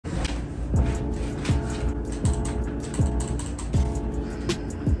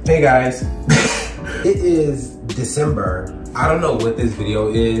Hey guys, it is December. I don't know what this video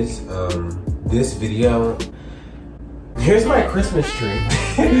is. Here's my Christmas tree.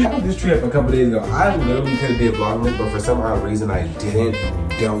 I put this tree up a couple days ago. I literally could have did Vlogmas, but for some odd reason I didn't.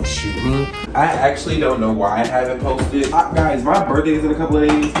 Don't shoot me. I actually don't know why I haven't posted. Guys, my birthday is in a couple of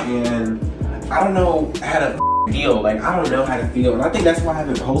days, and I don't know how to feel. Like, I don't know how to feel, and I think that's why I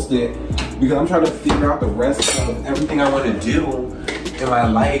haven't posted, because I'm trying to figure out the rest of everything I want to do in my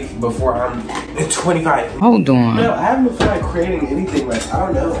life before I'm 25. Hold on. No, I haven't feel like creating anything. Like, I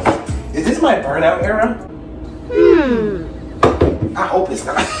don't know. Is this my burnout era? I hope it's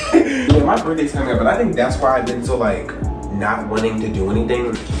not. Yeah, my birthday's coming up, but I think that's why I've been so like not wanting to do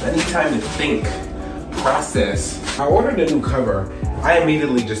anything. I need time to think, process. I ordered a new cover. I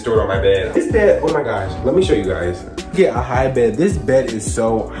immediately just threw it on my bed. This bed, oh my gosh, let me show you guys. Yeah, a high bed. This bed is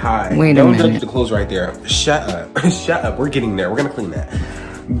so high. Wait a minute. Don't judge the clothes right there. Shut up. Shut up. We're getting there. We're gonna clean that.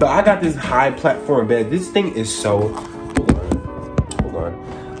 But I got this high platform bed. This thing is so. Hold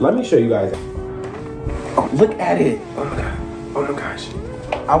on. Let me show you guys. Oh, look at it. Oh my god. Oh my gosh.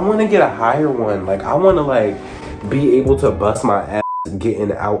 I want to get a higher one. Like, I want to like be able to bust my ass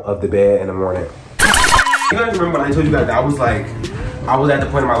getting out of the bed in the morning. You guys remember when I told you guys I was at the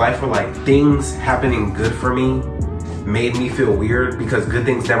point in my life where like things happening good for me made me feel weird because good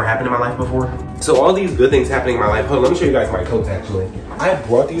things never happened in my life before. So all these good things happening in my life. Hold on, let me show you guys my coats actually. I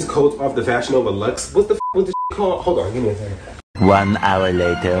brought these coats off the Fashion Nova Luxe. What the f was this called? Hold on, give me a second. 1 hour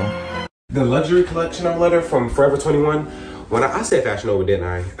later. The luxury collection or whatever from Forever 21. When I said Fashion Nova, didn't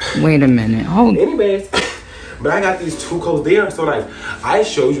I? Wait a minute. Hold on. Anyways, but I got these two coats there. So like, I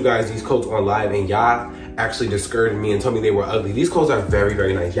showed you guys these coats on live and y'all actually discouraged me and told me they were ugly. These coats are very,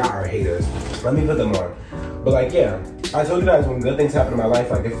 very nice. Y'all are haters. Let me put them on. But like, yeah, I told you guys when good things happen in my life,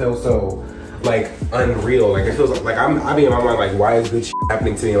 like it feels so like unreal. Like it feels like I be in my mind like, why is good shit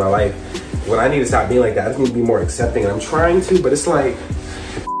happening to me in my life? When I need to stop being like that, I just need to be more accepting. And I'm trying to, but it's like,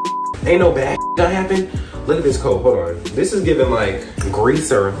 ain't no bad gonna happen. Look at this coat, hold on. This is giving like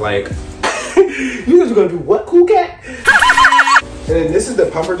greaser, like, you guys are gonna do what, cool cat? And then this is the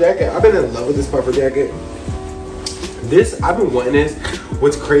puffer jacket. I've been in love with this puffer jacket. I've been wanting this.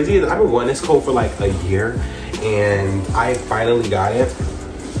 What's crazy is I've been wanting this coat for like a year and I finally got it.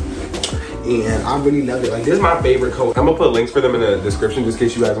 And I really love it. Like, this is my favorite coat. I'm gonna put links for them in the description just in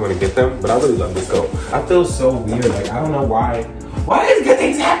case you guys wanna get them. But I really love this coat. I feel so weird, like I don't know why. Why is good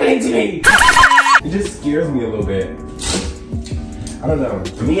things happening to me? It just scares me a little bit. I don't know.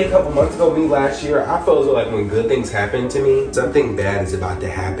 Me a couple months ago, me last year, I felt as though like when good things happen to me, something bad is about to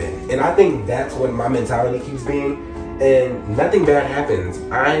happen. And I think that's what my mentality keeps being. And nothing bad happens.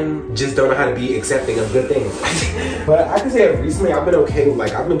 I just don't know how to be accepting of good things. But I can say that recently I've been okay with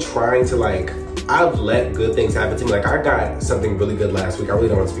like, I've been trying to like, I've let good things happen to me. Like I got something really good last week. I really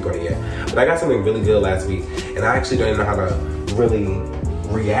don't want to speak on it yet. But I got something really good last week. And I actually don't even know how to really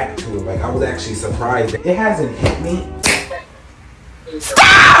react to it. Like I was actually surprised. It hasn't hit me.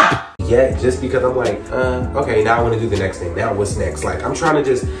 Stop! Yet, just because I'm like, okay, now I want to do the next thing. Now what's next? Like I'm trying to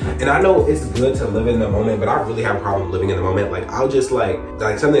just, and I know it's good to live in the moment, but I really have a problem living in the moment. Like I'll just like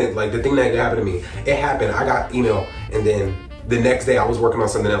something, like the thing that happened to me, it happened, I got email, and then the next day I was working on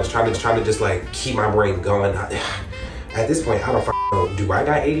something else, trying to just like keep my brain going. At this point, I don't know, do I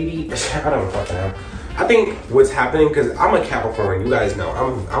got ADD? I don't fucking know. I think what's happening, because I'm a Capricorn, you guys know,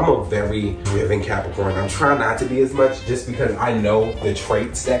 I'm a very driven Capricorn. I'm trying not to be as much just because I know the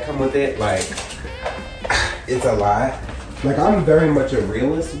traits that come with it. Like, it's a lot. Like, I'm very much a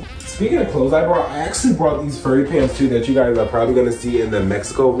realist. Speaking of clothes, I actually brought these furry pants too that you guys are probably gonna see in the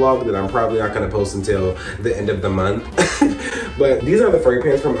Mexico vlog that I'm probably not gonna post until the end of the month. But these are the furry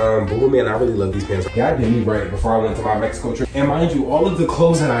pants from Boohoo Man. I really love these pants. Yeah, I did me right before I went to my Mexico trip. And mind you, all of the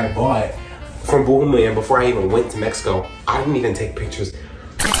clothes that I bought from Boohoo Man before I even went to Mexico, I didn't even take pictures.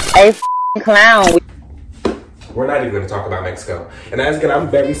 Hey, clown. We're not even gonna talk about Mexico. And as again, I'm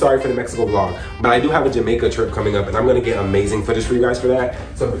very sorry for the Mexico vlog, but I do have a Jamaica trip coming up and I'm gonna get amazing footage for you guys for that.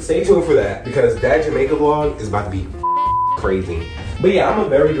 So stay tuned for that because that Jamaica vlog is about to be crazy. But yeah, I'm a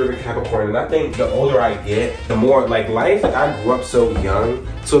very driven Capricorn and I think the older I get, the more like life, like I grew up so young.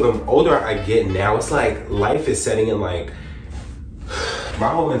 So the older I get now, it's like life is setting in like, my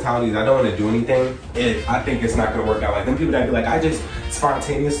whole mentality is I don't want to do anything if I think it's not going to work out. Like them people that be like, I just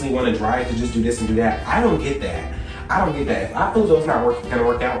spontaneously want to drive to just do this and do that. I don't get that. I don't get that. If I feel those not going to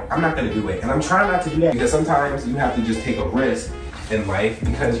work out, I'm not going to do it. And I'm trying not to do that because sometimes you have to just take a risk in life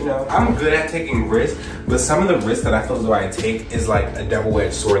because, you know, I'm good at taking risks, but some of the risks that I feel as though I take is like a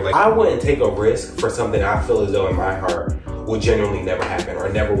double-edged sword. Like I wouldn't take a risk for something I feel as though in my heart will genuinely never happen or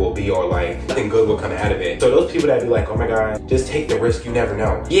never will be, or like nothing good will come out of it. So those people that be like, oh my God, just take the risk, you never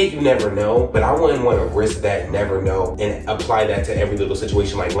know. Yeah, you never know, but I wouldn't want to risk that never know and apply that to every little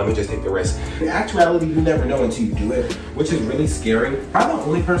situation. Like, let me just take the risk. In actuality, you never know until you do it, which is really scary. I'm the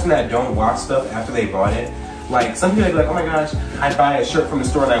only person that don't wash stuff after they bought it. Like, some people be like, oh my gosh, I buy a shirt from the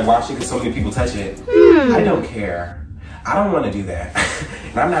store and I wash it because so many people touch it. I don't care. I don't want to do that.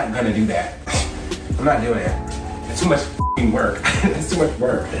 And I'm not gonna do that. I'm not doing it. It's too much f***ing work. It's too much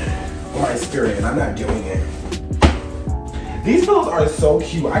work for my spirit, and I'm not doing it. These pillows are so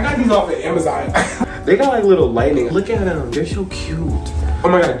cute. I got these off of Amazon. They got like little lightning. Look at them, they're so cute. Oh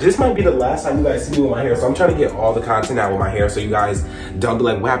my God, this might be the last time you guys see me with my hair, so I'm trying to get all the content out with my hair so you guys don't be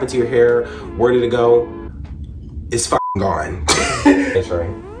like, what happened to your hair? Where did it go? It's f***ing gone.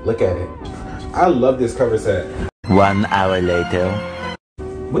 Look at it. I love this cover set. 1 hour later.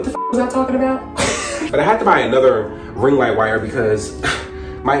 What the f was I talking about? But I had to buy another ring light wire because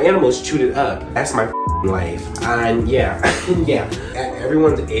my animals chewed it up. That's my life. And yeah, yeah. At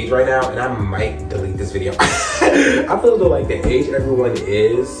everyone's age right now, and I might delete this video. I feel as though like the age everyone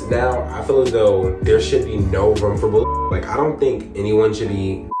is now, I feel as though there should be no room for bull. Like, I don't think anyone should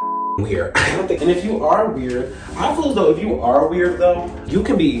be weird. I don't think, and if you are weird, I feel as though if you are weird though, you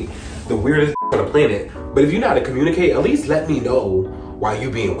can be the weirdest on the planet. But if you know how to communicate, at least let me know why you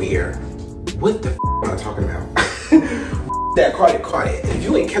being weird. What the am I talking about? That caught it. And if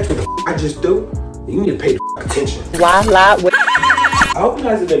you ain't catch what the I just do, you need to pay attention. Why lie? I hope you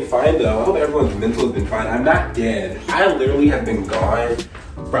guys have been fine though. I hope everyone's mental has been fine. I'm not dead. I literally have been gone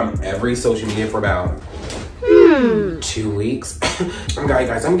from every social media for about 2 weeks.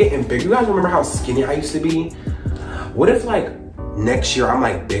 Guys, I'm getting big. You guys remember how skinny I used to be? What if like next year I'm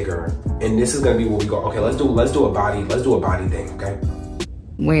like bigger and this is gonna be where we go, okay, let's do a body thing, okay?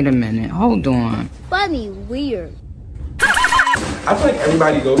 Wait a minute, hold on. Funny, weird. I feel like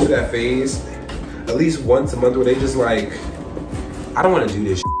everybody goes through that phase at least once a month where they just like, I don't want to do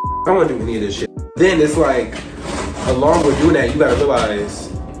this shit. I don't want to do any of this shit. Then it's like, along with doing that, you gotta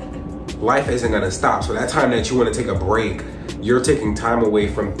realize life isn't gonna stop. So that time that you want to take a break, you're taking time away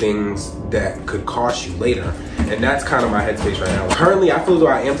from things that could cost you later. And that's kind of my headspace right now. Currently, I feel as though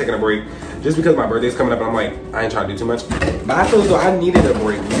I am taking a break just because my birthday's coming up and I'm like, I ain't trying to do too much. But I feel as though I needed a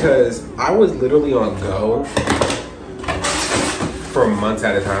break because I was literally on go for months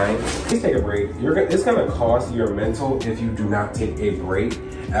at a time. Please take a break. It's gonna cost your mental if you do not take a break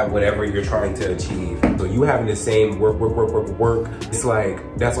at whatever you're trying to achieve. So you having the same work, it's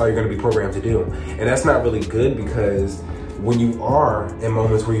like, that's all you're gonna be programmed to do. And that's not really good because when you are in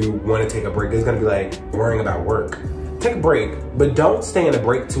moments where you wanna take a break, it's gonna be like worrying about work. Take a break, but don't stay in a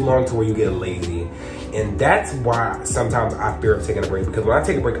break too long to where you get lazy. And that's why sometimes I fear of taking a break, because when I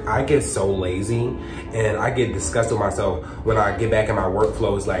take a break, I get so lazy and I get disgusted with myself when I get back in my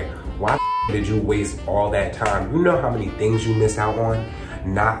workflow. It's like, why did you waste all that time? You know how many things you missed out on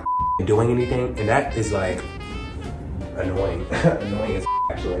not doing anything? And that is like annoying. Annoying as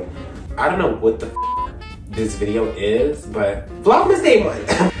actually. I don't know what the this video is, but Vlogmas Day 1.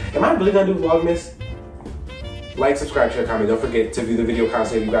 Am I really gonna do Vlogmas? Like, subscribe, share, comment. Don't forget to view the video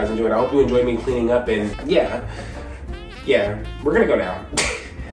content if you guys enjoyed. I hope you enjoyed me cleaning up and yeah, we're gonna go now.